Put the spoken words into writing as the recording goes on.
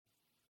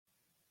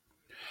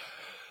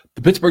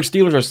The Pittsburgh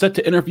Steelers are set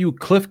to interview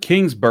Kliff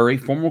Kingsbury,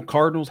 former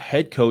Cardinals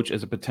head coach,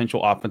 as a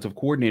potential offensive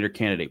coordinator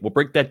candidate. We'll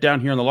break that down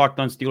here on the Locked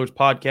On Steelers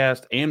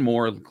podcast and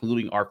more,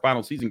 including our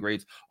final season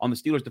grades on the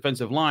Steelers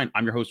defensive line.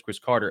 I'm your host, Chris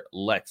Carter.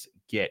 Let's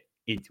get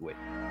into it.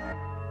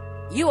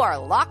 You are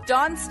Locked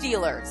On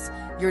Steelers,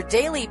 your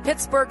daily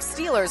Pittsburgh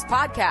Steelers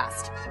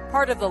podcast,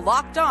 part of the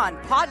Locked On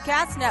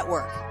Podcast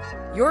Network,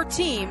 your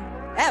team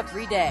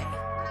every day.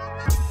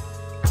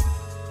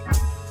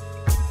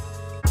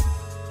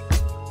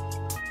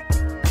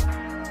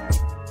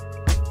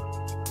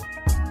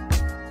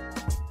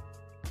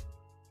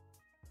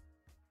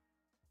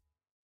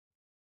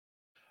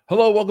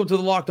 Hello, welcome to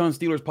the Locked On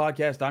Steelers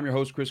podcast. I'm your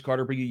host, Chris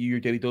Carter, bringing you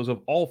your daily dose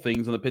of all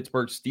things on the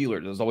Pittsburgh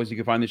Steelers. As always, you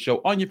can find this show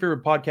on your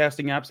favorite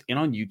podcasting apps and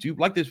on YouTube.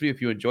 Like this video if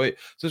you enjoy it.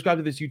 Subscribe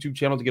to this YouTube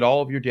channel to get all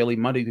of your daily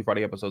Monday through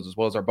Friday episodes, as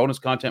well as our bonus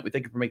content. We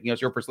thank you for making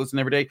us your first listen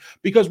every day,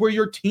 because we're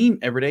your team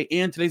every day.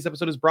 And today's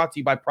episode is brought to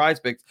you by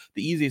PrizePicks,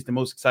 the easiest and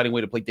most exciting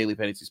way to play daily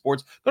fantasy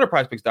sports. Go to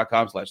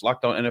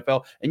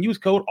prizepicks.com/LockedOnNFL and use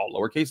code all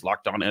lowercase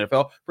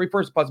LockedOnNFL for a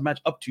first deposit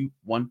match up to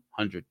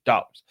 $100.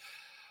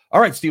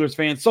 All right, Steelers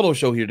fans, solo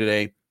show here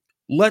today.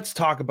 Let's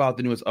talk about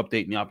the newest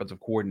update in the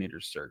offensive coordinator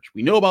search.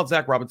 We know about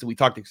Zach Robinson. We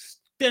talked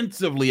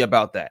extensively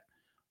about that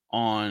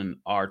on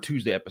our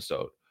Tuesday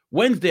episode.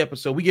 Wednesday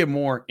episode, we get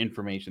more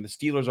information. The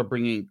Steelers are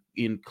bringing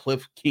in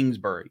Kliff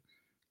Kingsbury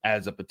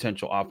as a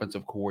potential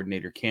offensive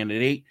coordinator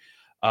candidate.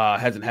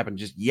 Hasn't happened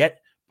just yet,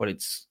 but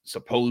it's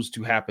supposed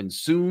to happen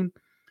soon.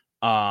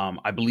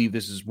 I believe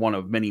this is one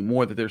of many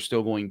more that they're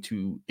still going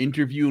to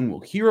interview and we'll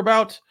hear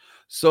about.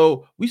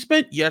 So we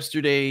spent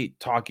yesterday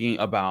talking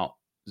about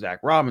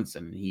Zach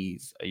Robinson.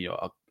 He's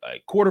a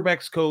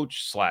quarterbacks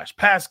coach /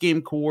 pass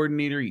game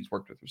coordinator. He's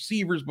worked with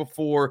receivers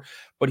before,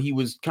 but he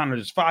was kind of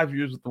just 5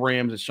 years with the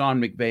Rams as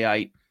Sean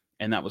McVayite,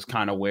 and that was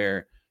kind of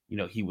where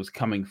he was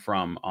coming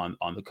from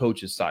on the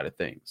coach's side of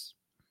things.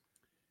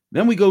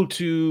 Then we go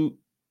to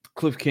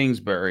Kliff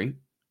Kingsbury,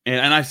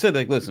 and I said,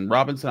 listen,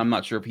 Robinson, I'm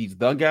not sure if he's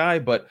the guy,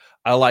 but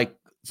I like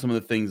some of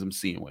the things I'm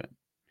seeing with him.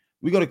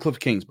 We go to Kliff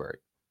Kingsbury.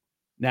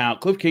 Now,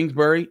 Kliff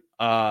Kingsbury,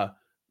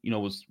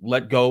 was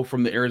let go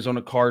from the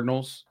Arizona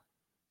Cardinals,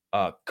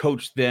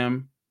 coached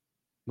them,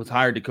 was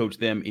hired to coach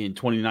them in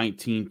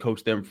 2019,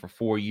 coached them for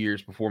 4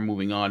 years before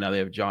moving on. Now they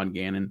have John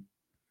Gannon.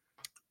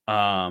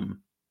 I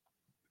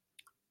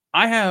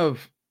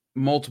have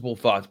multiple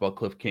thoughts about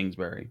Kliff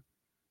Kingsbury,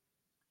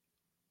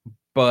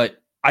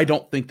 but I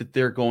don't think that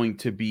they're going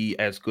to be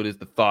as good as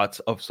the thoughts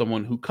of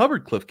someone who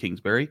covered Kliff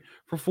Kingsbury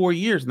for 4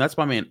 years, and that's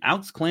my man,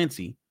 Alex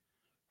Clancy,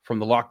 from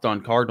the Locked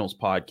On Cardinals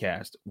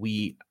podcast.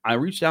 I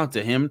reached out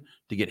to him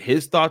to get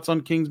his thoughts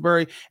on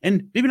Kingsbury,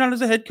 and maybe not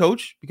as a head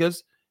coach,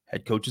 because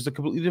head coach is a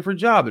completely different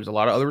job. There's a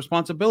lot of other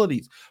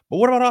responsibilities. But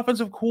what about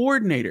offensive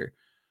coordinator?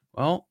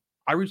 Well,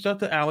 I reached out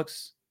to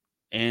Alex,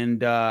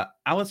 and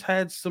Alex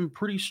had some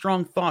pretty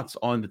strong thoughts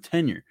on the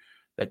tenure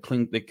that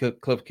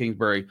Kliff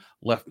Kingsbury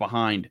left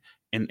behind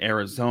in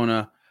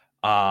Arizona.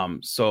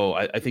 So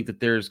I think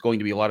that there's going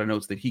to be a lot of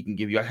notes that he can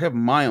give you. I have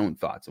my own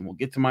thoughts, and we'll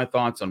get to my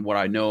thoughts on what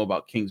I know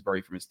about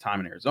Kingsbury from his time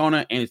in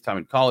Arizona and his time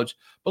in college.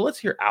 But let's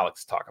hear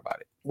Alex talk about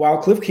it.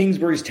 While Kliff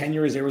Kingsbury's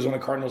tenure as Arizona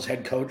Cardinals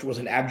head coach was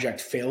an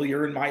abject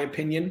failure, in my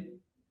opinion,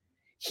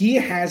 he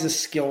has a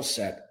skill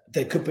set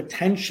that could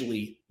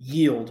potentially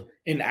yield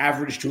an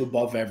average to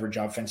above average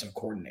offensive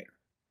coordinator.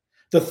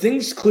 The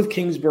things Kliff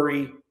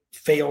Kingsbury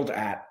failed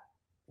at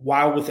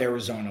while with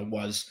Arizona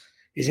was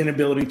his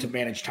inability to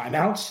manage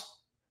timeouts,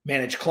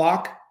 manage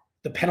clock.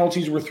 The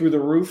penalties were through the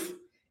roof.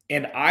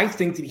 And I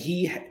think that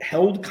he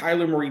held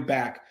Kyler Murray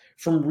back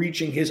from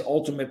reaching his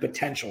ultimate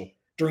potential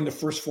during the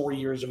first 4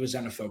 years of his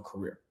NFL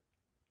career.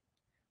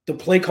 The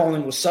play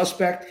calling was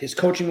suspect. His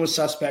coaching was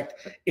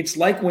suspect. It's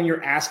like when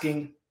you're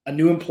asking a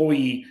new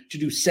employee to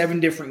do 7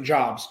 different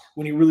jobs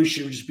when he really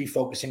should just be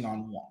focusing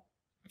on one.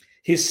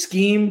 His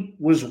scheme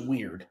was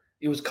weird.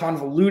 It was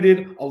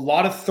convoluted, a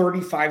lot of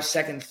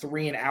 35-second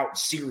 3-and-out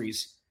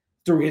series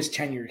through his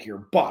tenure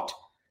here. But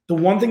the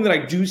one thing that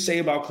I do say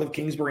about Kliff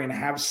Kingsbury and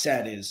have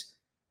said is,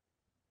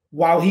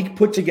 while he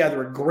put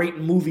together a great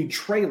movie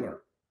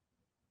trailer,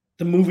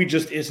 the movie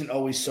just isn't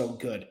always so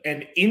good.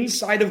 And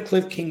inside of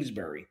Kliff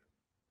Kingsbury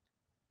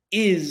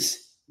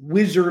is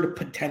wizard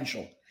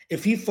potential.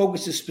 If he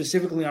focuses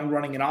specifically on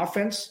running an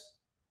offense,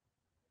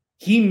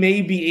 he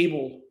may be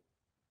able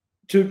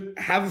to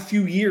have a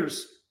few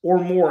years or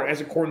more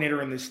as a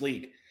coordinator in this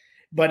league.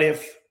 But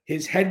if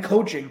his head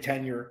coaching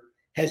tenure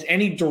has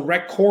any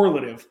direct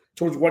correlative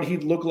towards what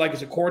he'd look like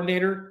as a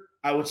coordinator,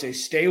 I would say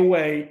stay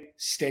away,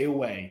 stay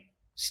away,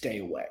 stay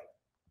away.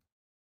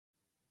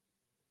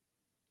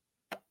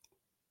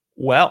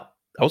 Well,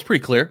 that was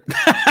pretty clear.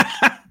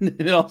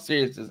 In all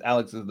seriousness,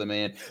 Alex is the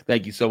man.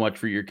 Thank you so much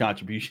for your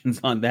contributions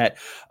on that.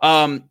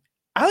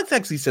 Alex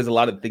actually says a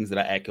lot of things that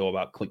I echo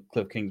about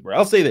Kliff Kingsbury.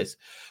 I'll say this.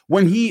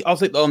 I'll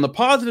say on the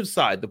positive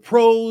side, the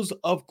pros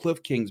of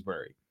Kliff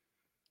Kingsbury.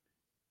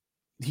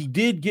 He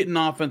did get an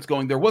offense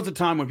going. There was a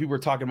time when people were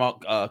talking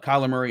about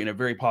Kyler Murray in a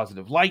very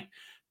positive light.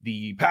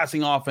 The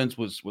passing offense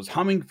was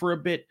humming for a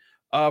bit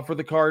for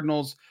the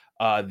Cardinals.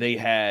 They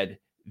had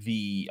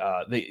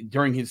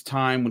during his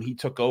time when he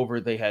took over,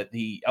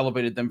 he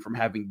elevated them from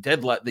having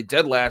the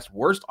dead last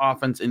worst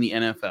offense in the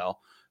NFL,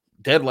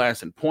 dead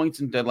last in points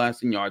and dead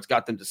last in yards,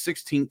 got them to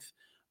 16th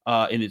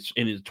in his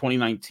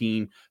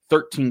 2019,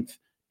 13th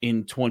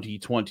in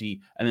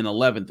 2020, and then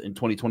 11th in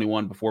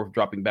 2021 before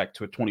dropping back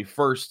to a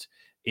 21st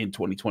in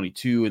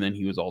 2022, and then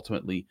he was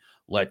ultimately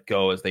let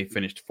go as they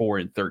finished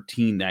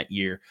 4-13 that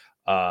year.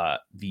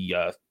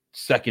 The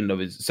second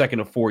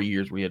of 4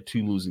 years where he had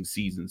 2 losing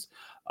seasons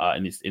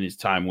in his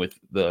time with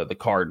the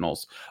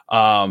Cardinals.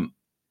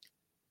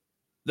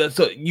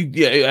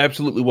 It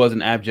absolutely was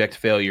an abject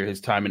failure,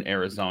 his time in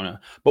Arizona.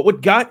 But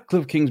what got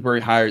Kliff Kingsbury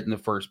hired in the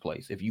first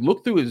place, if you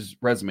look through his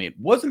resume, it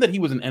wasn't that he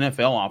was an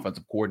NFL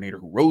offensive coordinator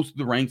who rose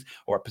through the ranks,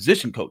 or a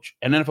position coach,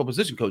 an NFL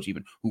position coach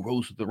even, who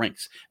rose through the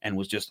ranks and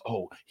was just,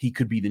 he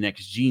could be the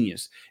next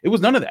genius. It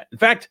was none of that. In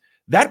fact,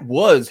 that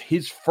was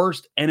his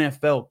first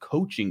NFL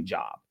coaching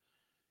job.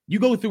 You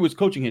go through his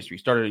coaching history.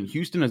 Started in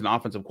Houston as an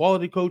offensive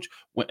quality coach,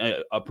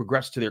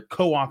 progressed to their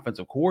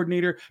co-offensive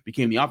coordinator,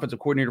 became the offensive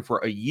coordinator for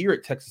a year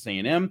at Texas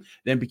A&M,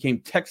 then became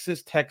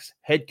Texas Tech's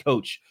head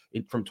coach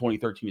from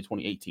 2013 to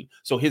 2018.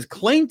 So his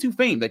claim to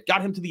fame that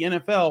got him to the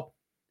NFL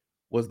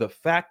was the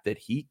fact that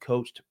he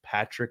coached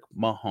Patrick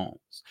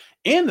Mahomes,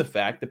 and the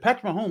fact that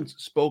Patrick Mahomes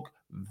spoke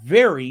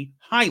very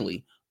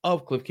highly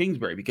of Kliff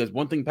Kingsbury. Because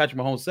one thing Patrick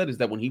Mahomes said is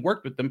that when he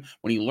worked with them,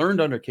 when he learned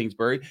under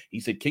Kingsbury, he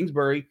said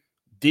Kingsbury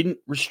didn't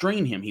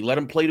restrain him. He let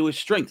him play to his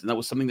strengths. And that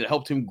was something that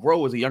helped him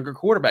grow as a younger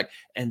quarterback.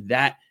 And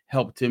that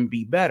helped him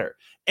be better.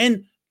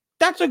 And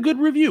that's a good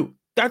review.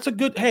 That's a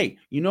good, hey,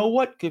 you know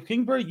what,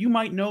 Kingsbury, you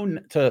might know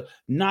to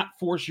not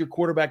force your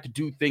quarterback to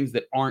do things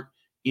that aren't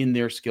in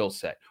their skill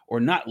set, or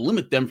not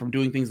limit them from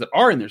doing things that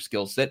are in their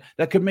skill set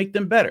that could make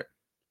them better.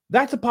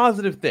 That's a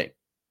positive thing.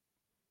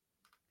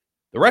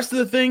 The rest of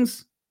the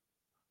things,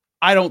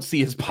 I don't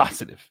see as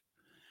positive.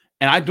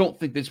 And I don't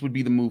think this would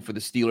be the move for the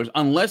Steelers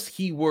unless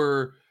he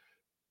were,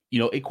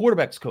 a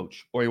quarterback's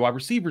coach or a wide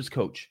receivers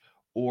coach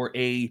or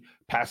a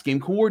pass game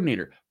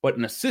coordinator, but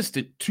an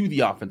assistant to the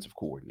offensive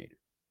coordinator.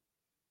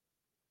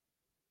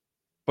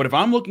 But if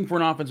I'm looking for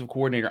an offensive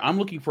coordinator, I'm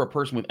looking for a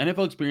person with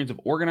NFL experience of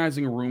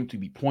organizing a room to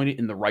be pointed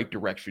in the right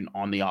direction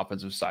on the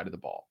offensive side of the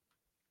ball.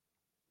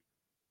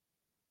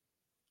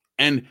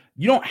 And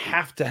you don't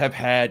have to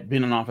have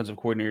been an offensive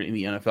coordinator in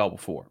the NFL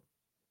before.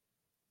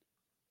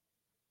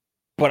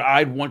 But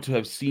I'd want to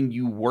have seen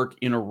you work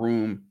in a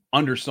room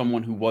under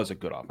someone who was a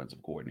good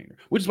offensive coordinator,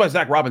 which is why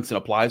Zach Robinson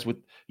applies with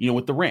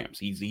the Rams.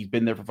 He's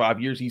been there for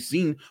 5 years. He's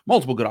seen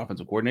multiple good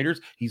offensive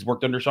coordinators. He's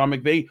worked under Sean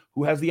McVay,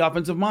 who has the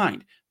offensive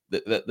mind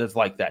that's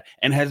like that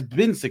and has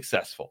been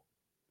successful.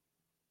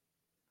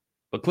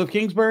 But Kliff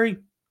Kingsbury,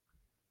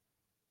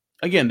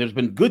 again, there's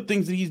been good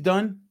things that he's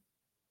done,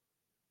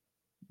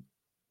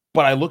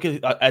 but I look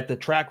at the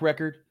track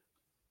record.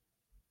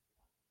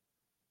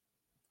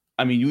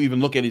 I mean, you even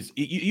look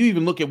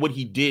at what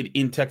he did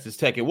in Texas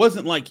Tech. It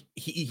wasn't like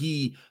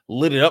he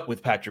lit it up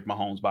with Patrick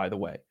Mahomes, by the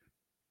way.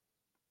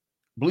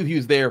 I believe he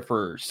was there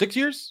for 6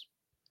 years.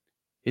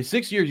 His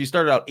 6 years, he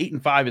started out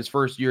 8-5 his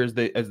first year as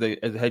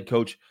the head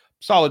coach.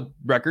 Solid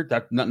record.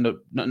 That's nothing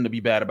to be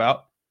bad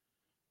about.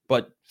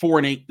 But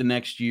 4-8 the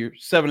next year,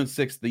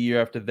 7-6 the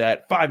year after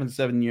that, 5-7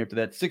 the year after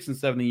that,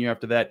 6-7 the year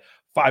after that,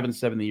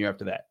 5-7 the year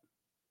after that.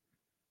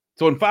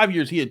 So in 5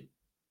 years, he had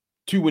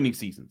 2 winning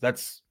seasons.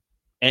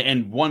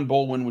 And 1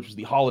 bowl win, which was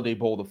the Holiday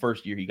Bowl the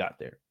first year he got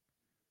there.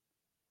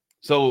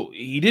 So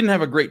he didn't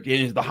have a great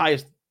game. The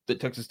highest that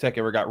Texas Tech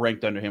ever got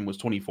ranked under him was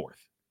 24th.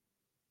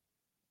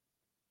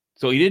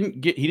 So he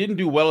didn't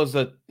do well as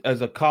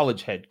a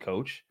college head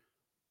coach.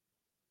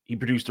 He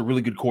produced a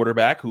really good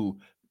quarterback who,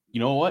 you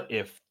know what,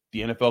 if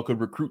the NFL could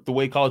recruit the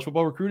way college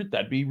football recruited,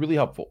 that'd be really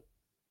helpful.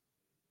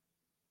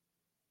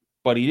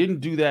 But he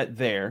didn't do that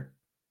there.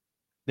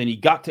 Then he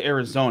got to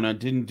Arizona,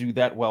 didn't do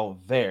that well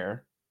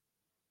there.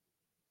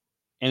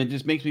 And it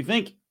just makes me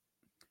think,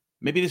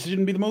 maybe this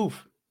shouldn't be the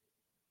move.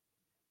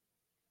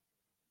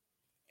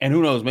 And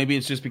who knows? Maybe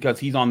it's just because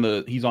he's on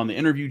the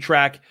interview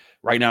track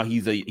right now.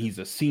 He's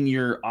a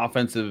senior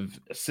offensive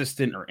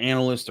assistant or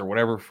analyst or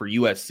whatever for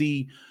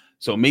USC.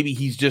 So maybe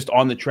he's just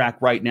on the track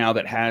right now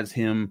that has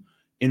him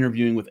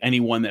interviewing with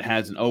anyone that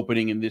has an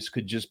opening. And this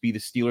could just be the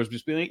Steelers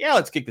just being like, yeah,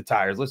 let's kick the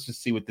tires. Let's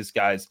just see what this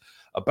guy's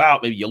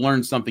about. Maybe you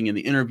learn something in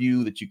the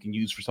interview that you can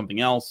use for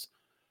something else.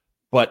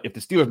 But if the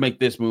Steelers make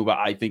this move,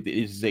 I think that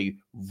it is a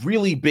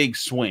really big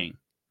swing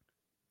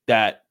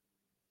that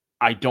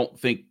I don't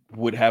think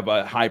would have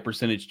a high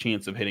percentage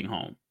chance of hitting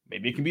home.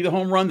 Maybe it can be the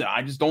home run that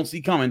I just don't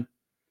see coming.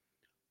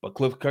 But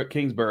Kliff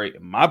Kingsbury,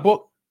 in my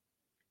book,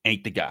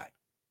 ain't the guy.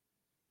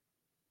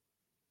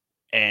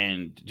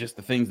 And just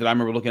the things that I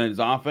remember looking at his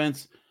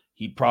offense,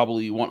 he'd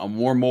probably want a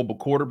more mobile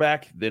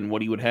quarterback than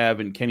what he would have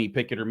in Kenny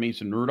Pickett or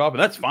Mason Rudolph.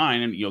 And that's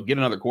fine. And, get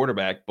another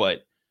quarterback.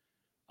 But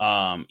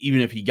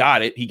even if he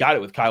got it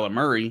with Kyler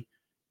Murray. It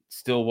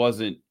still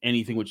wasn't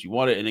anything what you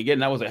wanted. And again,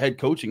 that was a head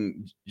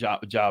coaching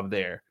job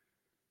there.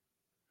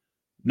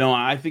 No,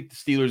 I think the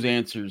Steelers'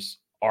 answers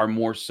are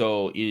more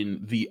so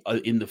in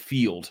the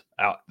field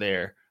out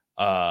there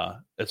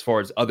as far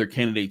as other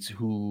candidates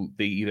who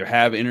they either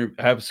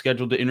have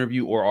scheduled to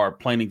interview or are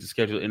planning to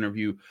schedule an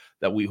interview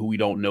who we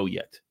don't know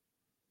yet.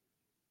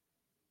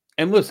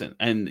 And listen,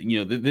 and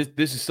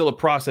this is still a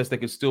process that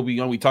could still be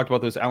on. We talked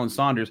about this, Alan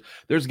Saunders.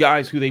 There's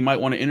guys who they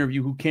might want to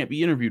interview who can't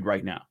be interviewed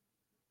right now.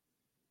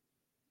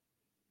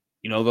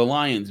 The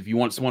Lions, if you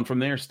want someone from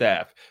their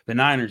staff, the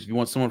Niners, if you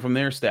want someone from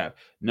their staff,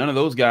 none of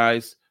those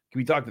guys can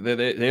be talked to.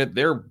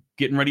 They're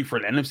getting ready for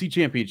an NFC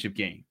Championship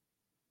game.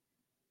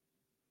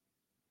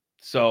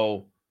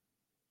 So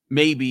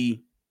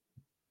maybe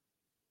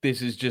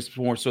this is just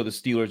more so the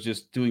Steelers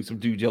just doing some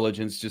due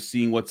diligence, just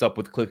seeing what's up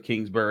with Kliff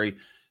Kingsbury.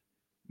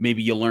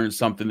 Maybe you learn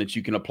something that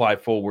you can apply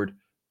forward,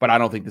 but I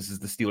don't think this is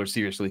the Steelers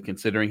seriously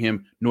considering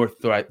him, nor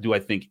do I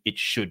think it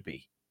should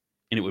be.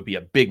 And it would be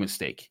a big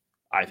mistake,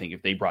 I think,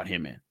 if they brought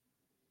him in.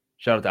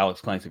 Shout out to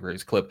Alex Clancy for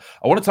his clip.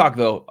 I want to talk,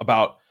 though,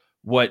 about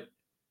what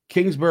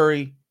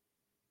Kingsbury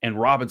and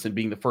Robinson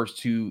being the first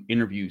two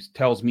interviews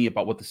tells me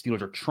about what the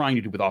Steelers are trying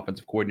to do with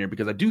offensive coordinator,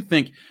 because I do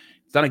think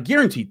it's not a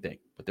guaranteed thing,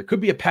 but there could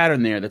be a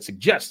pattern there that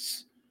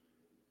suggests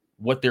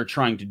what they're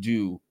trying to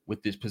do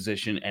with this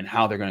position and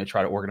how they're going to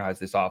try to organize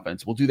this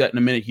offense. We'll do that in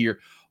a minute here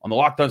on the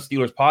Locked On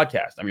Steelers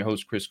podcast. I'm your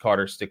host, Chris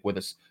Carter. Stick with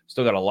us.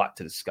 Still got a lot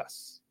to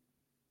discuss.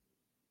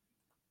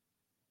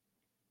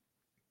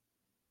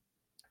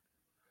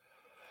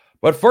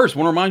 But first, I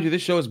want to remind you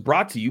this show is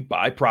brought to you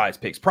by Prize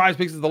Picks. Prize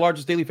Picks is the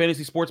largest daily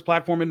fantasy sports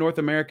platform in North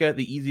America,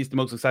 the easiest and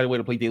most exciting way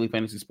to play daily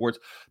fantasy sports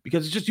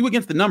because it's just you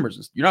against the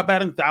numbers. You're not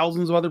battling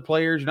thousands of other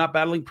players. You're not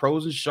battling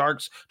pros and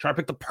sharks, trying to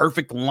pick the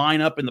perfect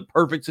lineup in the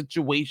perfect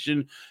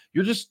situation.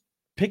 You're just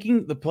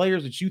picking the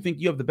players that you think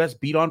you have the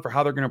best beat on for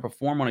how they're going to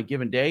perform on a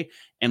given day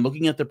and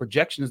looking at the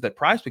projections that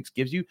Prize Picks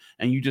gives you,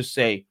 and you just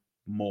say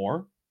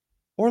more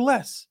or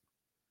less.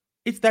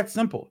 It's that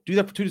simple. Do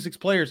that for 2 to 6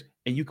 players,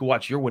 and you can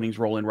watch your winnings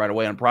roll in right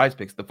away on Prize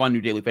Picks, the fun new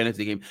daily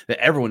fantasy game that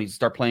everyone needs to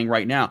start playing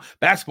right now.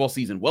 Basketball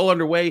season well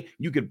underway.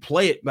 You could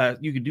play it.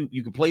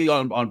 You can play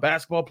on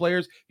basketball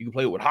players. You can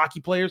play it with hockey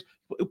players.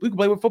 We can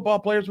play with football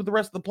players with the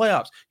rest of the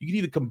playoffs. You can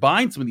even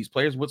combine some of these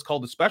players, what's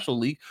called the special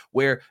league,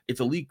 where it's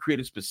a league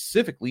created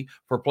specifically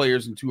for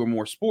players in 2 or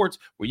more sports,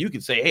 where you can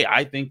say, hey,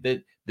 I think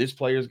that this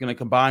player is going to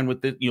combine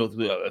with the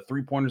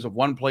 3-pointers of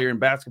one player in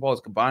basketball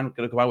is going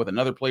to combine with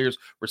another player's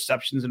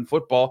receptions in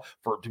football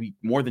for it to be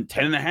more than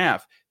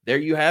 10.5. There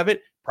you have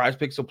it. Prize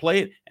Picks will play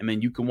it, and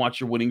then you can watch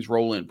your winnings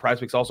roll in. Prize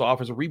Picks also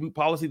offers a reboot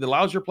policy that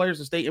allows your players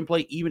to stay in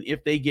play even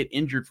if they get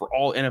injured for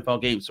all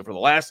NFL games. So for the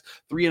last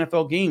 3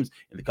 NFL games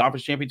in the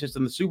conference championships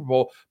and the Super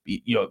Bowl,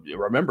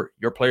 remember,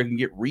 your player can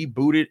get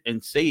rebooted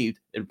and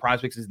saved, and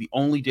Prize Picks is the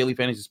only daily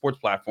fantasy sports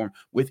platform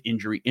with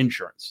injury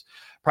insurance.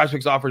 Prize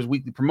Picks offers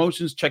weekly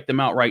promotions. Check them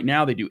out right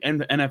now. They do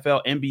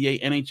NFL,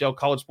 NBA, NHL,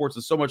 college sports,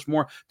 and so much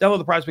more. Download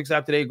the Prize Picks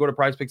app today. Go to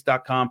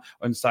prizepicks.com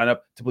and sign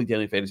up to play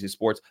daily fantasy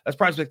sports. That's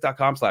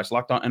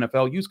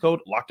prizepicks.com/LockedOnNFL. Use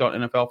code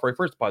LockedOnNFL for a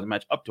first deposit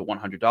match up to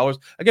 $100.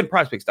 Again,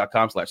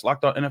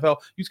 prizepicks.com/LockedOnNFL.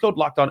 Use code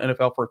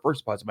LockedOnNFL for a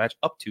first deposit match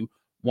up to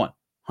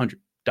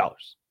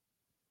 $100.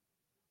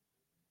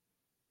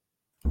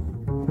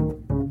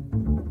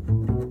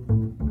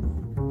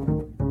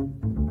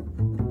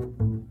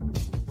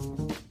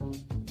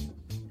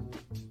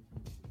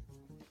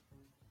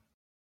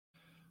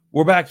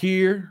 We're back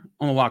here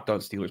on the Locked On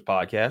Steelers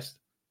podcast.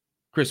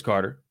 Chris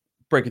Carter,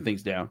 breaking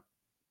things down.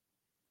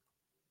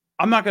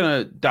 I'm not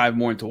going to dive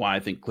more into why I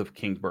think Kliff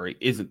Kingsbury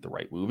isn't the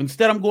right move.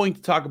 Instead, I'm going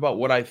to talk about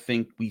what I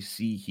think we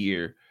see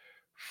here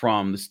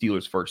from the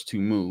Steelers' first 2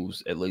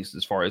 moves, at least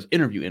as far as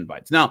interview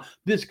invites. Now,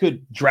 this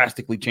could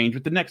drastically change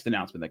with the next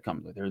announcement that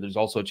comes with there. There's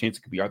also a chance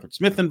it could be Arthur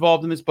Smith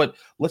involved in this, but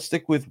let's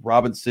stick with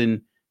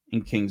Robinson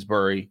and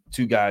Kingsbury,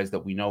 2 guys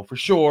that we know for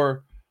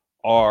sure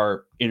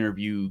are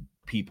interview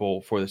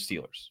people for the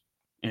Steelers,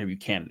 interview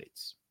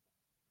candidates.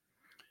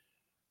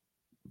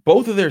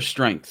 Both of their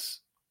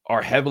strengths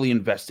are heavily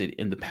invested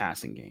in the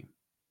passing game,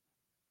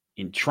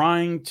 in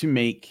trying to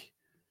make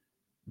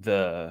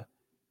the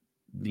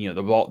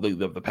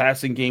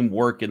passing game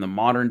work in the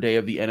modern day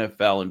of the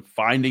NFL and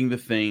finding the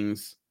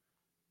things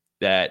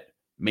that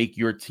make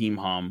your team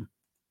hum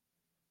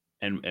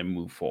and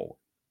move forward.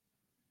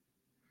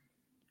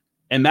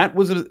 And that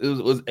was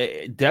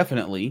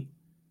definitely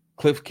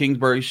Kliff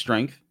Kingsbury's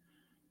strength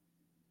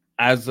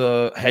as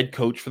a head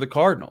coach for the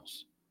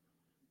Cardinals.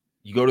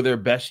 You go to their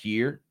best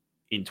year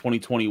in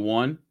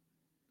 2021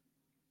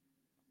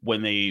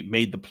 when they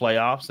made the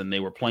playoffs and they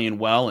were playing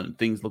well and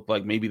things looked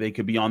like maybe they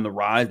could be on the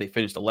rise. They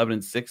finished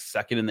 11-6,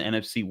 second in the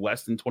NFC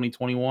West in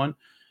 2021.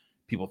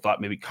 People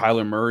thought maybe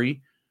Kyler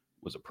Murray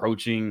was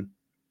approaching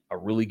a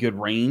really good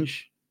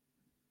range.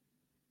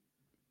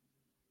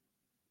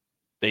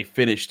 They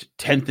finished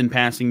 10th in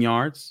passing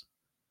yards,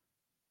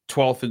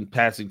 12th in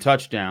passing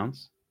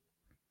touchdowns,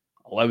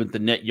 11th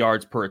in net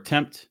yards per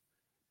attempt.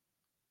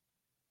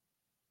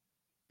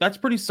 That's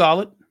pretty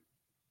solid.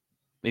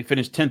 They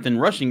finished 10th in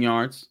rushing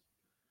yards,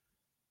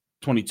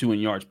 22 in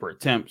yards per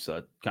attempt, so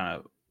it kind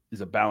of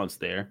is a balance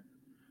there.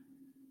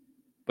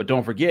 But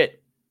don't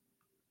forget,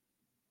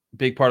 a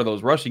big part of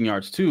those rushing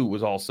yards, too,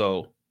 was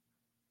also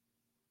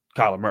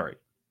Kyler Murray.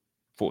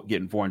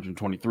 getting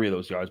 423 of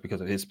those yards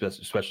because of his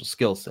special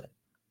skill set.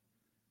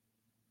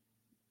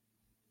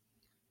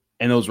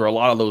 And a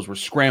lot of those were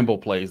scramble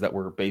plays that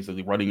were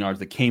basically running yards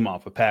that came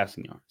off of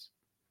passing yards.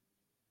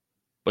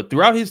 But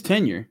throughout his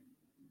tenure,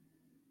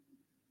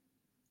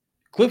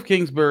 Kliff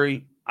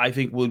Kingsbury, I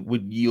think,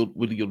 would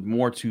yield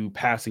more to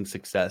passing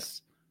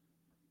success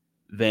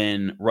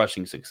than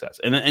rushing success.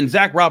 And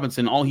Zach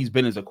Robinson, all he's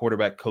been is a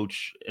quarterback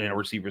coach and a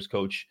receivers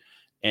coach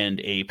and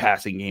a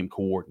passing game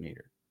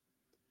coordinator.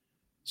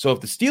 So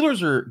if the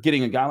Steelers are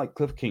getting a guy like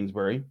Kliff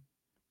Kingsbury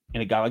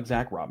and a guy like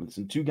Zach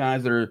Robinson, two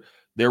guys that are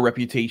their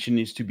reputation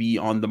is to be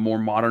on the more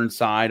modern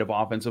side of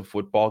offensive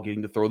football,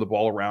 getting to throw the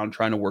ball around,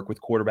 trying to work with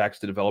quarterbacks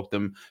to develop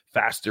them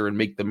faster and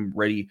make them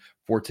ready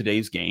for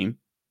today's game.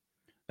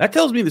 That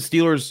tells me the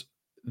Steelers,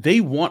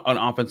 they want an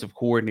offensive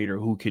coordinator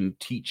who can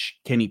teach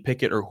Kenny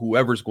Pickett or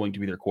whoever's going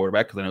to be their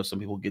quarterback, because I know some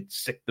people get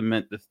sick the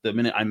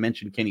minute I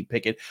mention Kenny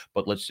Pickett,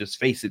 but let's just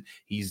face it,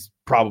 he's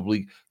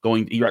probably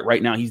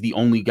right now, he's the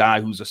only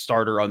guy who's a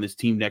starter on this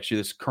team next year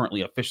that's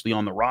currently officially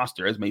on the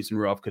roster, as Mason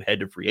Rudolph could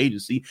head to free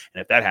agency,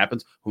 and if that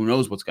happens, who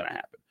knows what's going to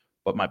happen.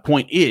 But my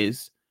point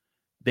is,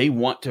 they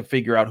want to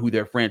figure out who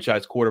their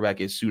franchise quarterback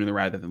is sooner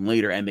rather than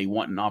later, and they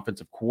want an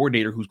offensive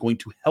coordinator who's going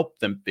to help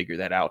them figure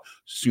that out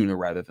sooner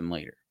rather than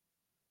later.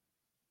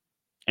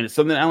 And it's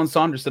something Alan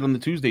Saunders said on the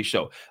Tuesday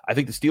show. I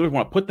think the Steelers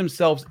want to put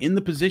themselves in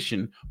the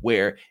position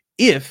where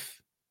if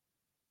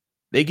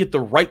they get the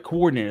right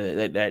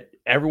coordinator that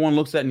everyone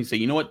looks at and you say,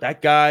 you know what,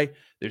 that guy,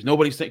 there's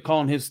nobody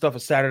calling his stuff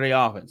a Saturday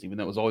offense, even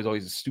though it was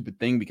always a stupid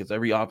thing because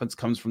every offense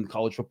comes from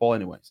college football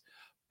anyways.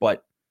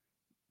 But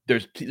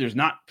there's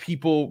not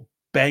people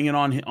banging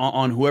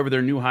on whoever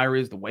their new hire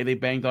is the way they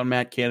banged on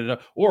Matt Canada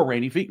or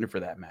Randy Fichtner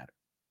for that matter.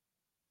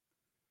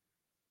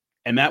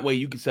 And that way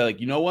you can say, like,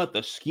 you know what?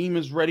 The scheme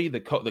is ready. The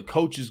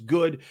coach is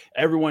good.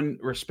 Everyone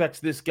respects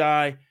this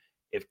guy.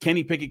 If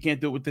Kenny Pickett can't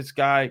do it with this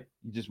guy,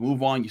 you just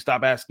move on. You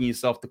stop asking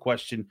yourself the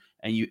question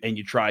and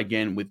you try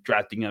again with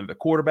drafting another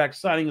quarterback,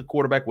 signing a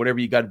quarterback, whatever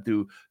you got to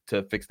do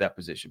to fix that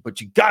position.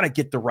 But you got to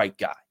get the right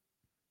guy.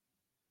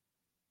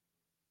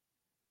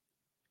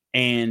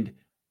 And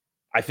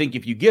I think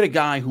if you get a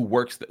guy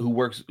who's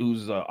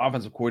an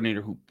offensive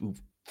coordinator who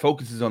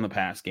focuses on the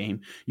pass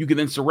game, you can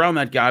then surround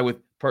that guy with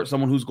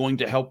someone who's going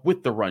to help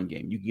with the run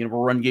game. You can give a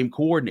run game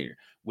coordinator,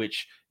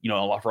 which,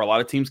 for a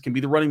lot of teams can be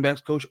the running backs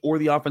coach or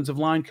the offensive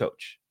line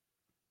coach.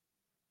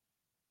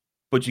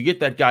 But you get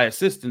that guy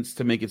assistance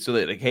to make it so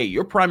that, like, hey,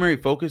 your primary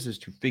focus is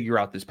to figure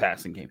out this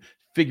passing game,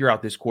 figure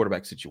out this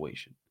quarterback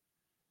situation.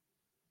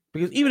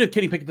 Because even if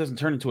Kenny Pickett doesn't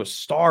turn into a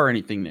star or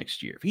anything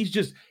next year, if he's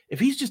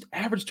just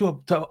average to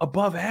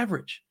above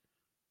average,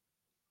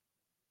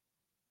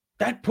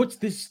 that puts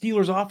this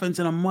Steelers offense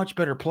in a much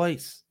better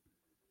place.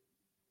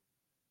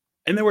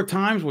 And there were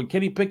times when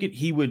Kenny Pickett,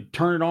 he would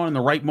turn it on in the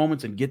right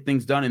moments and get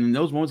things done. And in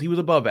those moments, he was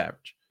above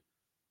average.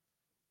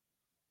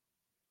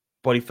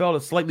 But he fell to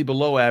slightly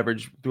below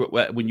average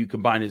when you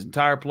combine his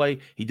entire play.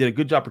 He did a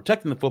good job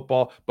protecting the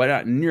football, but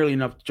not nearly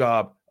enough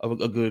job of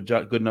a good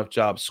enough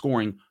job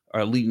scoring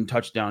or leading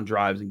touchdown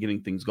drives and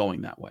getting things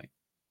going that way.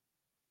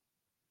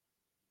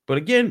 But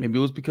again, maybe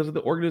it was because of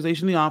the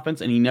organization of the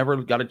offense, and he never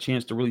got a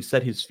chance to really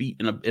set his feet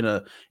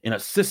in a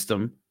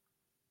system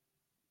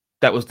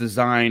that was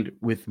designed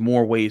with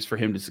more ways for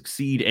him to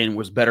succeed and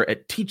was better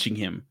at teaching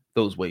him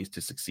those ways to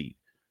succeed.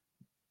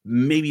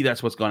 Maybe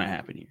that's what's going to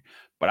happen here.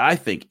 But I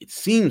think it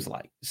seems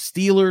like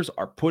Steelers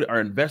are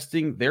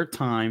investing their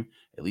time,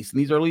 at least in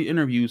these early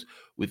interviews,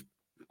 with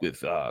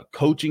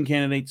coaching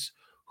candidates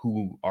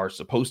who are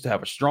supposed to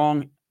have a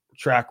strong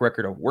track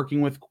record of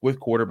working with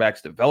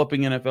quarterbacks,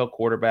 developing NFL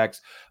quarterbacks,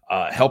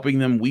 helping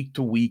them week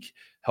to week,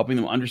 helping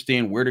them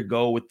understand where to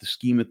go with the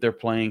scheme that they're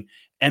playing.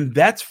 And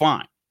that's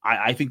fine.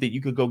 I think that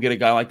you could go get a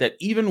guy like that,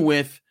 even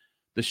with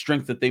the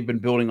strength that they've been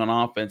building on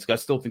offense. I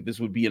still think this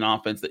would be an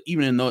offense that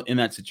even in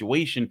that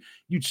situation,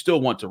 you'd still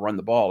want to run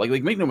the ball. Like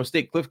make no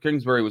mistake, Kliff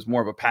Kingsbury was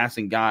more of a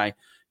passing guy,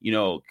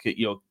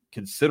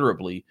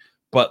 considerably.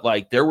 But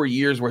like there were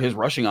years where his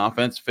rushing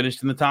offense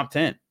finished in the top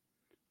 10.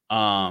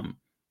 And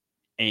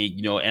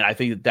I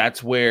think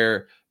that's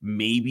where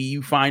maybe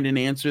you find an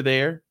answer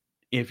there.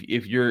 If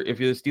you're the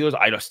Steelers,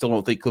 I still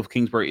don't think Kliff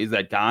Kingsbury is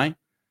that guy.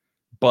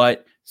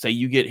 But say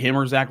you get him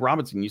or Zach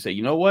Robinson, you say,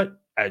 you know what,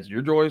 as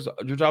your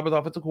job as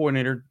offensive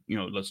coordinator,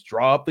 let's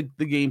draw up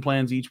the game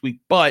plans each week,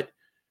 but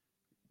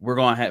we're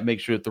going to make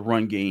sure that the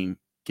run game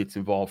gets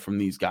involved from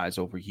these guys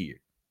over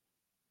here.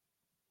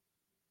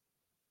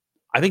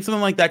 I think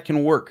something like that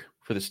can work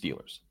for the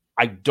Steelers.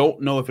 I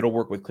don't know if it'll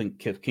work with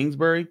Kliff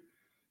Kingsbury.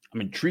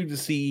 I'm intrigued to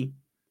see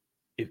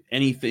if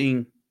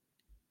anything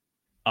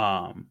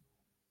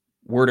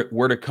were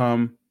to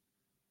come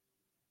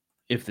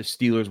if the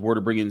Steelers were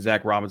to bring in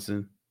Zach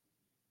Robinson.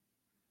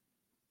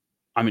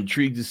 I'm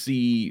intrigued to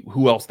see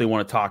who else they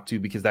want to talk to,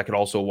 because that could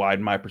also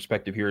widen my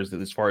perspective here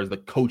as far as the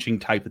coaching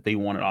type that they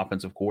want an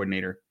offensive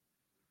coordinator.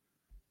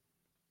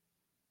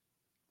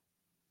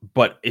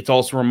 But it's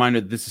also a reminder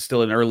that this is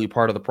still an early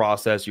part of the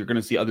process. You're going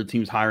to see other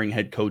teams hiring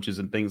head coaches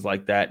and things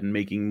like that and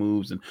making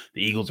moves. And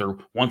the Eagles are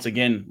once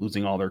again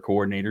losing all their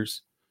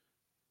coordinators.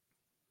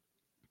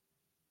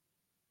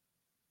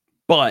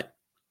 But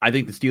I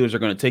think the Steelers are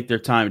going to take their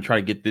time and try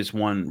to get this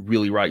one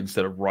really right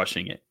instead of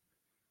rushing it.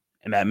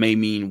 And that may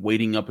mean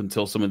waiting up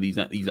until some of these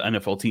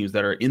NFL teams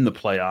that are in the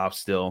playoffs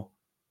still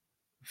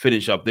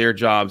finish up their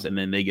jobs, and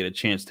then they get a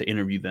chance to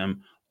interview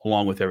them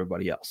along with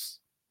everybody else.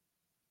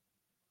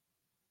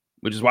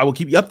 Which is why we'll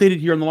keep you updated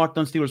here on the Locked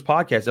On Steelers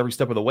podcast every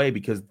step of the way,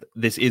 because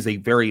this is a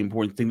very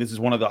important thing. This is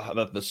one of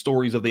the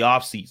stories of the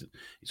offseason,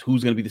 is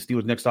who's going to be the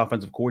Steelers' next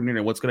offensive coordinator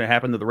and what's going to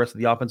happen to the rest of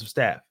the offensive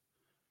staff.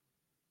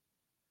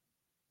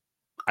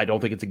 I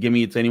don't think it's a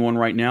gimme. It's anyone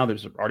right now.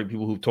 There's already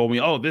people who've told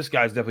me, "Oh, this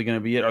guy's definitely going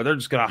to be it," or they're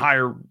just going to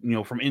hire,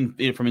 from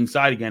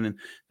inside again, and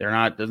they're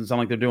not. Doesn't sound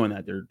like they're doing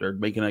that. They're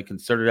making a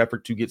concerted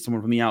effort to get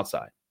someone from the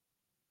outside.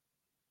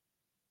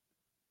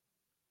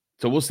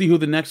 So we'll see who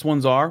the next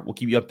ones are. We'll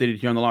keep you updated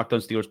here on the Locked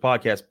On Steelers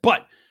podcast.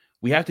 But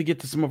we have to get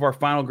to some of our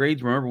final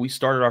grades. Remember, we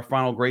started our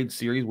final grade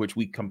series, which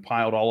we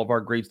compiled all of our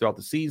grades throughout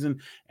the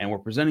season, and we're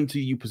presenting to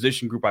you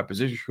position group by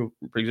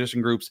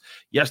position groups.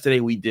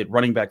 Yesterday, we did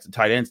running backs and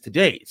tight ends.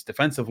 Today, it's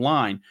defensive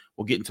line.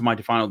 We'll get into my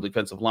final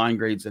defensive line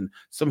grades and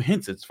some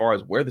hints as far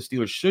as where the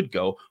Steelers should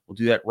go. We'll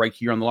do that right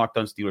here on the Locked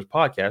On Steelers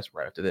podcast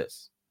right after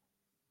this.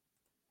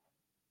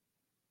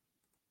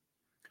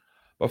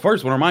 But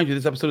first, I want to remind you,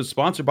 this episode is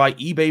sponsored by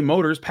eBay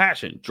Motors.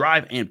 Passion,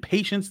 drive, and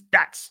patience.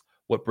 That's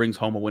what brings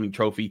home a winning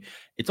trophy.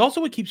 It's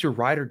also what keeps your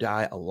ride or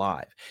die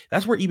alive.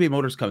 That's where eBay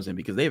Motors comes in,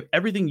 because they have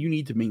everything you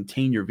need to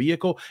maintain your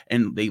vehicle,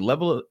 and they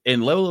level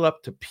it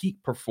up to peak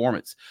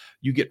performance.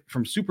 You get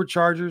from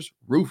superchargers,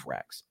 roof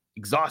racks,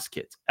 exhaust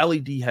kits,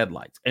 LED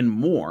headlights, and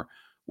more.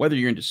 Whether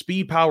you're into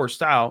speed, power,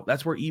 style,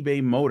 that's where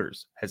eBay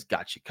Motors has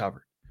got you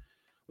covered.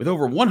 With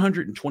over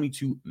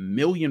 122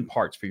 million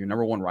parts for your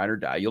number one ride or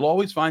die, you'll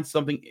always find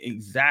something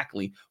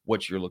exactly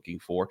what you're looking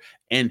for.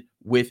 And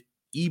with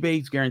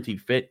eBay's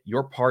Guaranteed Fit,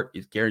 your part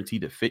is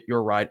guaranteed to fit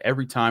your ride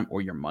every time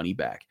or your money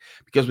back.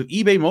 Because with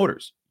eBay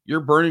Motors,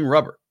 you're burning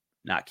rubber,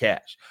 not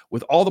cash.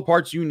 With all the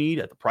parts you need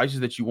at the prices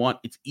that you want,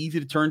 it's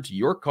easy to turn to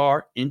your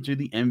car into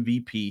the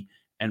MVP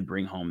and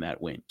bring home that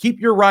win.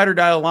 Keep your ride or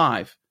die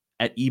alive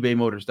at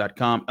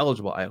ebaymotors.com.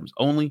 Eligible items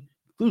only.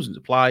 Exclusions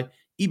apply.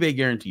 eBay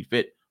Guaranteed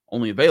Fit,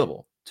 only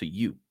available to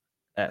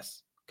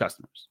U.S.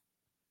 customers.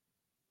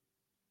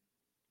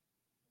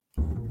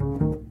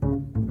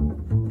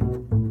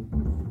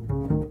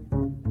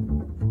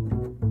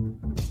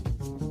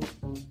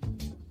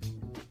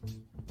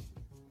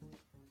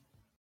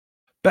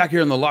 Back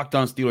here on the Locked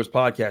On Steelers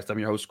podcast, I'm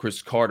your host,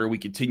 Chris Carter. We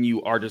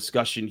continue our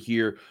discussion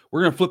here.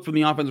 We're going to flip from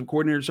the offensive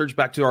coordinator search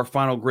back to our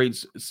final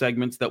grades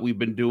segments that we've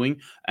been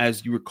doing.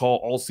 As you recall,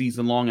 all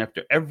season long,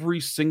 after every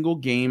single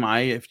game,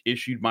 I have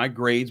issued my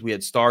grades. We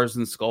had stars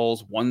and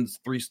skulls,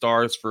 3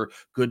 stars for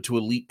good to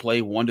elite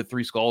play, 1 to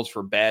 3 skulls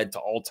for bad to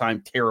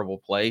all-time terrible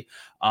play.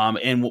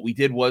 And what we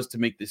did was, to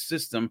make this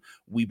system,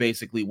 we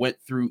basically went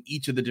through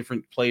each of the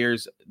different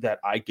players that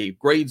I gave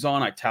grades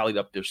on. I tallied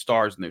up their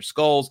stars and their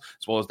skulls,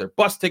 as well as their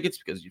bus tickets,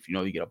 because if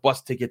you get a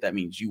bus ticket, that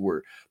means you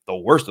were the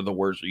worst of the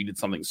worst, or you did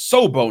something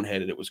so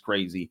boneheaded it was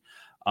crazy.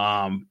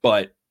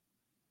 But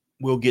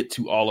we'll get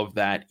to all of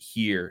that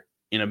here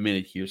in a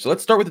minute here. So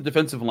let's start with the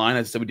defensive line.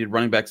 As I said, we did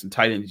running backs and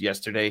tight ends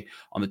yesterday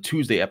on the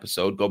Tuesday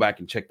episode. Go back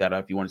and check that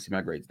out if you want to see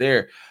my grades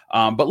there.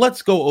 But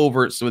let's go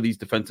over some of these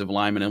defensive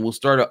linemen, and we'll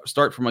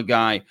start from a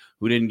guy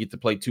who didn't get to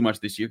play too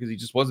much this year because he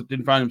just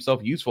didn't find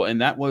himself useful,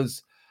 and that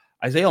was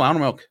Isaiah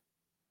Loudermilk.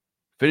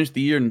 Finished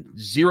the year in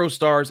 0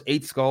 stars,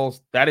 8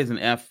 skulls. That is an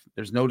F.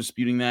 There's no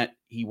disputing that.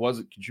 He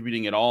wasn't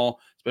contributing at all,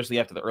 especially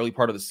after the early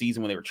part of the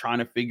season when they were trying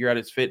to figure out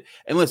his fit.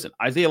 And listen,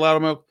 Isaiah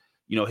Loudermilk,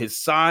 his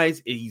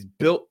size, he's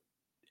built,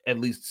 at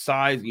least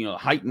size,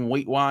 height and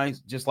weight wise,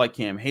 just like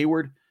Cam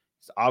Hayward.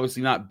 He's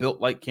obviously not built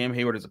like Cam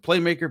Hayward as a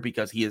playmaker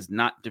because he has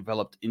not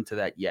developed into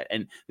that yet.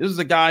 And this is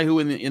a guy who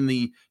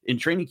in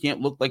training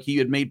camp looked like he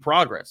had made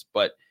progress,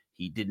 but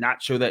he did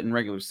not show that in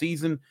regular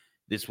season.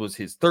 This was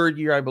his 3rd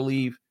year, I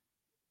believe.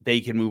 They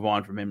can move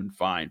on from him and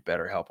find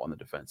better help on the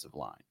defensive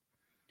line.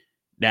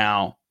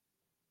 Now,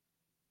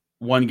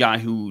 one guy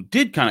who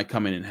did kind of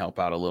come in and help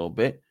out a little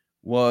bit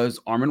was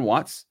Armon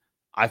Watts.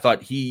 I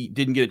thought he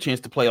didn't get a chance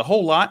to play a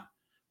whole lot,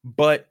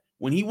 but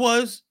when he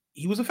was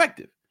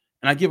effective.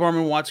 And I give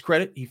Armon Watts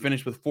credit. He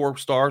finished with 4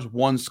 stars,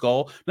 1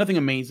 skull. Nothing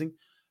amazing.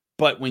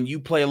 But when you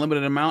play a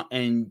limited amount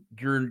and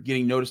you're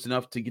getting noticed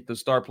enough to get the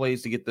star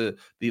plays, to get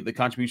the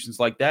contributions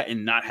like that,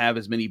 and not have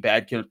as many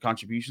bad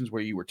contributions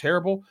where you were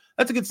terrible,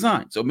 that's a good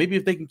sign. So maybe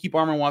if they can keep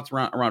Armon Watts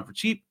around for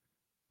cheap,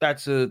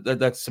 that's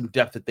some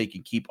depth that they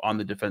can keep on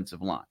the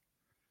defensive line.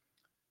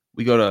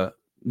 We go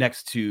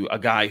next to a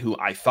guy who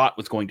I thought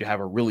was going to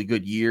have a really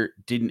good year,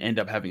 didn't end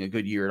up having a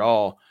good year at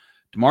all,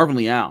 DeMarvin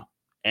Leal.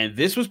 And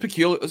this was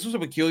peculiar. This was a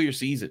peculiar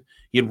season.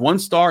 He had 1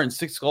 star and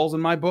 6 skulls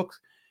in my books.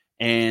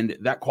 And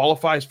that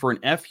qualifies for an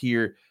F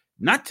here.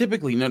 Not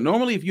typically.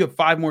 Normally, if you have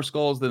 5 more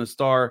skulls than a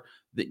star,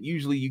 that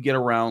usually you get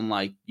around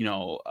like,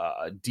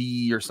 a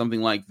D or something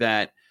like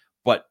that.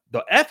 But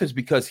the F is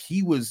because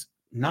he was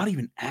not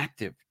even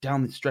active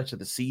down the stretch of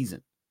the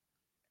season.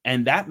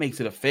 And that makes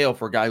it a fail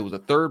for a guy who was a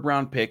 3rd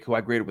round pick, who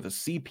I graded with a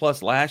C+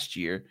 last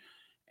year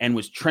and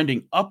was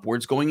trending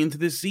upwards going into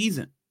this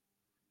season.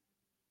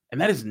 And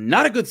that is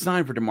not a good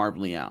sign for DeMarvin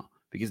Leal,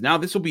 because now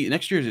this will be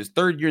next year is his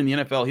third year in the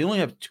NFL. He'll only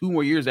have 2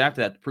 more years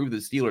after that to prove to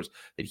the Steelers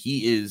that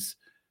he is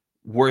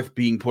worth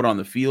being put on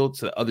the field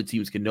so that other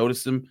teams can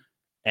notice him,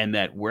 and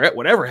that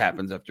whatever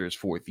happens after his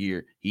 4th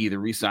year, he either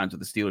re-signs with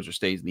the Steelers or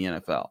stays in the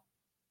NFL.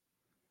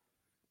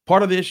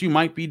 Part of the issue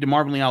might be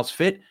DeMarvin Leal's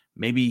fit.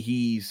 Maybe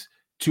he's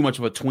too much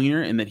of a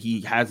tweener and that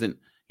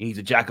he's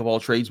a jack of all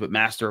trades but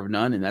master of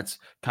none, and that's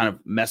kind of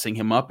messing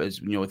him up.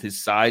 As with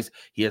his size,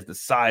 he has the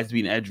size to be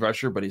an edge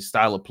rusher, but his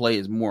style of play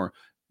is more,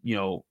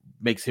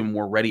 makes him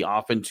more ready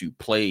often to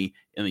play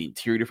in the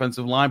interior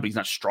defensive line, but he's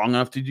not strong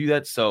enough to do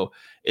that. So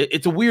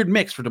it's a weird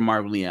mix for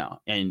DeMarvin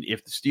Leal. And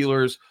if the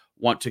Steelers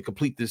want to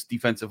complete this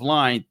defensive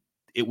line,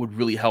 it would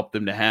really help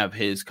them to have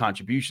his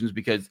contributions,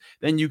 because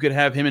then you could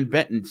have him and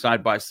Benton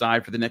side by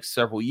side for the next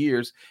several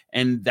years,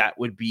 and that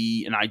would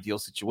be an ideal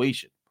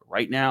situation. But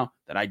right now,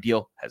 that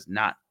ideal has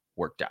not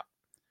worked out.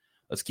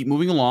 Let's keep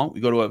moving along. We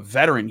go to a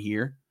veteran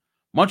here,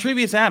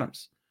 Montravius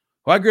Adams,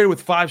 who I graded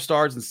with 5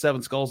 stars and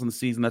 7 skulls in the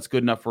season. That's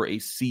good enough for a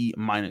C-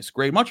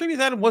 grade. Montravius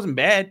Adams wasn't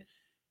bad.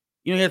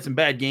 He had some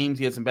bad games.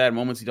 He had some bad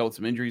moments. He dealt with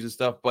some injuries and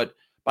stuff, but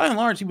by and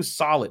large, he was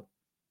solid.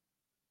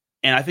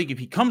 And I think if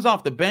he comes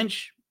off the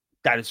bench,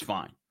 that is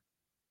fine.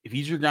 If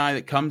he's your guy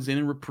that comes in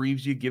and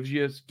reprieves you, gives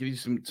you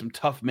some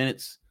tough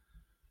minutes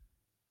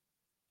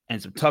and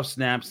some tough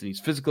snaps, and he's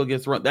physical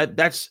against the run,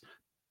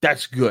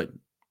 that's good.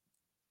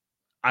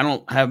 I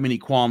don't have many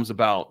qualms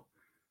about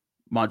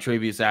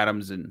Montravius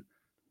Adams and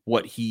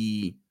what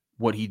he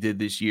did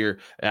this year.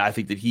 And I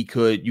think that you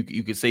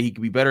could say he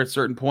could be better at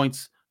certain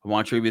points.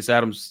 Montravius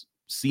Adams,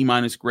 C-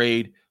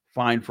 grade,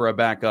 fine for a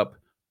backup.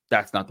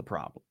 That's not the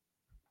problem.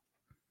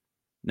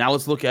 Now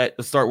let's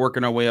start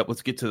working our way up.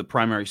 Let's get to the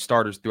primary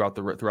starters throughout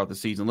the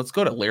season. Let's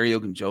go to Larry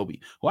Ogunjobi,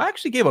 who I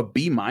actually gave a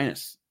B-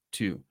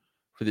 to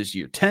for this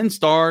year. 10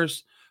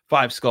 stars,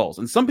 5 skulls.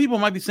 And some people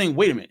might be saying,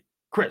 wait a minute,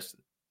 Chris,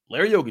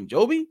 Larry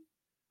Ogunjobi?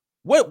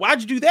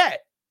 Why'd you do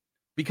that?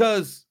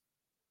 Because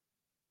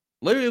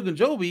Larry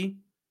Ogunjobi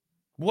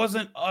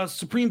wasn't a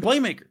supreme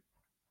playmaker.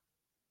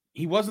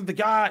 He wasn't the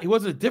guy. He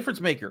wasn't a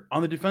difference maker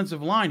on the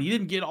defensive line. He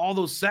didn't get all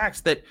those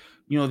sacks that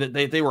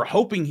they were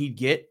hoping he'd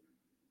get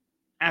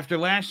after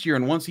last year,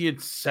 and once he had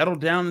settled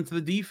down into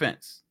the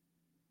defense.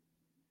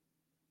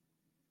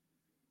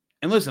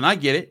 And listen, I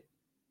get it.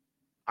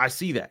 I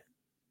see that.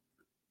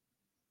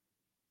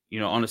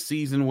 On a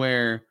season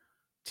where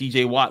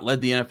TJ Watt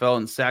led the NFL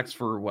in sacks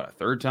for a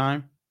 3rd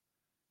time?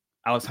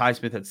 Alex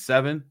Highsmith had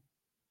 7.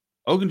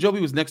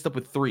 Ogunjobi was next up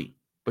with 3,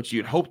 but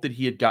you'd hope that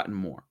he had gotten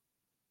more.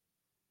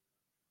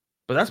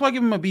 But that's why I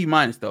give him a B-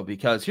 though,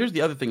 because here's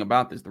the other thing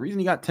about this. The reason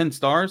he got 10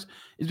 stars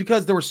is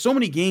because there were so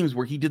many games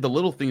where he did the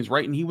little things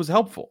right and he was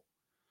helpful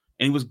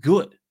and he was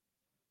good.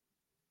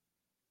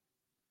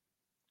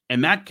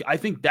 And I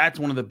think that's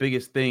one of the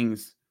biggest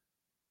things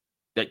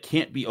that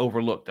can't be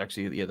overlooked.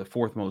 Actually, the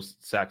 4th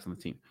most sacks on the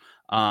team.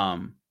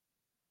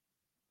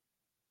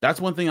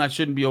 That's one thing that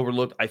shouldn't be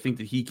overlooked. I think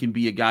that he can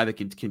be a guy that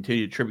can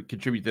continue to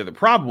contribute there. The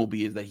problem will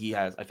be is that he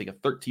has, I think, a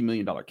 $13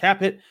 million cap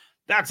hit.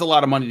 That's a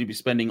lot of money to be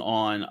spending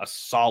on a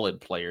solid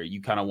player.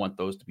 You kind of want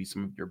those to be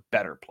some of your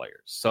better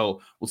players.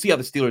 So we'll see how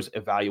the Steelers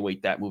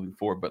evaluate that moving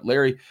forward. But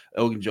Larry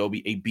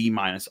Ogunjobi, a B-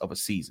 of a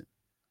season.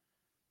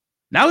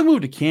 Now we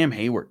move to Cam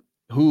Hayward,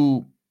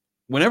 who,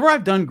 whenever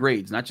I've done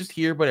grades, not just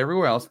here, but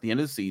everywhere else at the end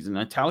of the season,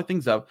 I tally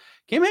things up.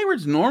 Cam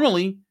Hayward's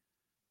normally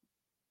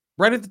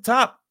right at the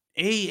top,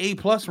 A+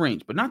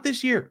 range, but not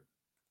this year.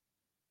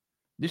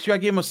 This year I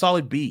gave him a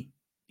solid B.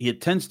 He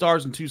had 10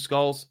 stars and 2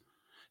 skulls.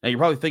 Now, you're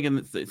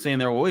probably saying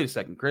there, well, wait a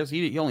second, Chris.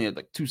 He only had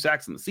 2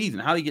 sacks in the season.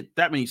 How did he get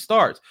that many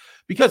stars?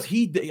 Because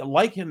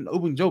like him,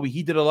 Ogunjobi,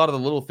 he did a lot of the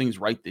little things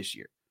right this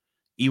year,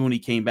 even when he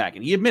came back.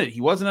 And he admitted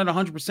he wasn't at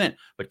 100%.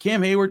 But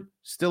Cam Hayward,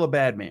 still a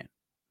bad man.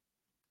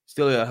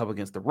 Still got to help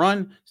against the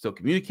run, still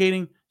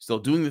communicating, still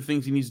doing the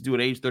things he needs to do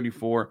at age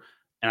 34.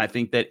 And I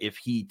think that if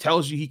he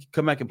tells you he can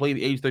come back and play at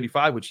age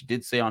 35, which he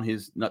did say on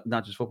his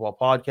Not Just Football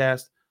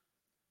podcast,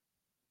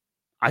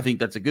 I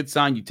think that's a good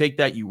sign. You take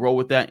that, you roll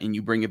with that, and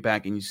you bring it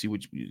back, and you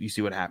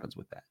see what happens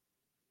with that.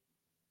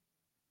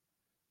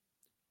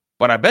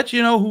 But I bet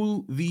you know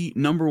who the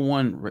number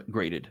 1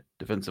 graded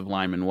defensive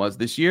lineman was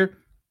this year,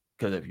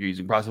 because if you're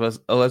using process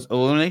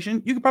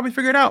elimination, you could probably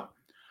figure it out.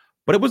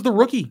 But it was the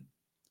rookie,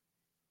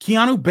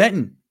 Keanu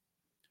Benton.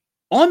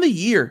 On the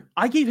year,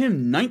 I gave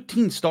him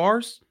 19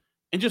 stars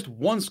and just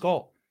 1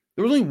 skull.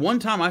 There was only one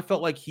time I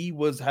felt like he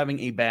was having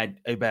a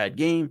bad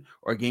game,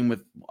 or a game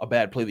with a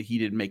bad play that he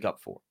didn't make up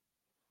for.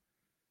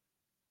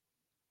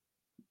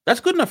 That's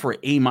good enough for an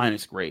A-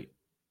 grade.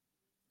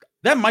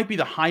 That might be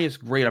the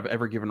highest grade I've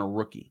ever given a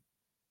rookie.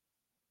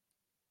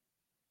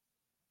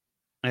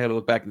 I got to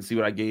look back and see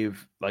what I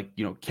gave,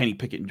 Kenny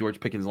Pickett and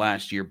George Pickens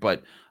last year,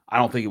 but I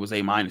don't think it was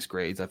A-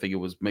 grades. I think it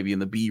was maybe in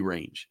the B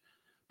range.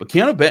 But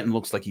Keanu Benton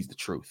looks like he's the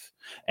truth.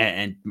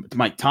 And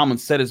Mike Tomlin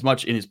said as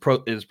much in his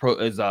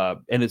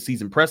end of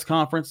season press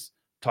conference,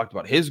 talked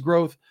about his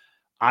growth.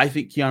 I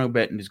think Keanu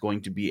Benton is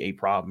going to be a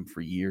problem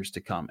for years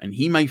to come. And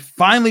he may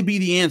finally be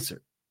the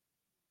answer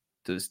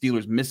to the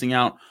Steelers missing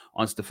out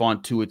on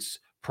Stephon Tuitt's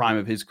prime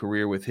of his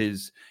career with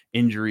his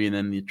injury and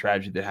then the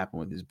tragedy that happened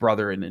with his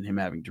brother and then him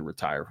having to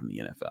retire from the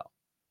NFL.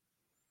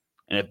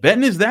 And if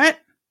Benton is that,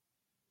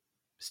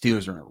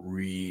 Steelers are in a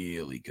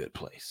really good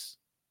place.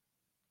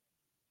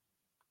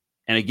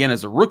 And again,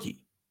 as a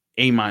rookie,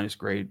 A-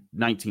 grade,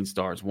 19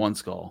 stars, 1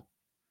 skull.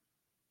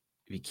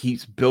 If he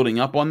keeps building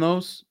up on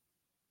those,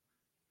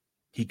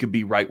 he could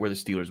be right where the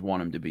Steelers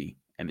want him to be.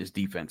 And his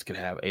defense could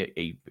have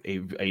a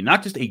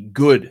not just a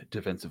good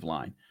defensive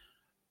line,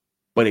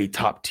 but a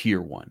top tier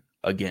one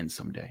again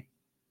someday.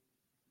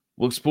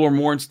 We'll explore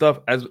more stuff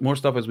as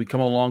we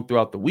come along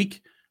throughout the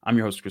week. I'm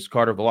your host, Chris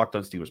Carter of the Locked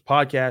On Steelers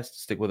podcast.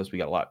 Stick with us. We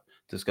got a lot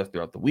to discuss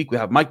throughout the week. We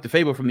have Mike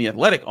DeFabo from The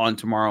Athletic on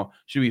tomorrow.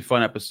 Should be a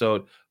fun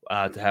episode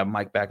to have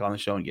Mike back on the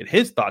show and get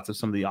his thoughts of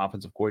some of the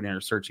offensive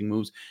coordinator searching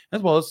moves,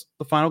 as well as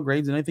the final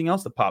grades and anything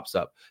else that pops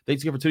up.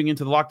 Thanks again for tuning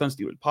into the Locked On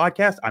Steelers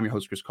podcast. I'm your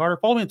host, Chris Carter.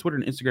 Follow me on Twitter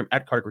and Instagram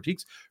at Carter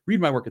Critiques.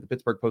 Read my work at the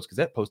Pittsburgh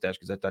Post-Gazette,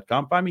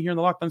 post-gazette.com. Find me here in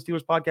the Locked On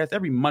Steelers podcast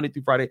every Monday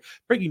through Friday,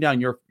 breaking down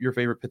your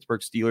favorite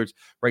Pittsburgh Steelers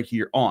right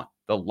here on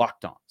the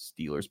Locked On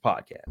Steelers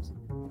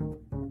podcast.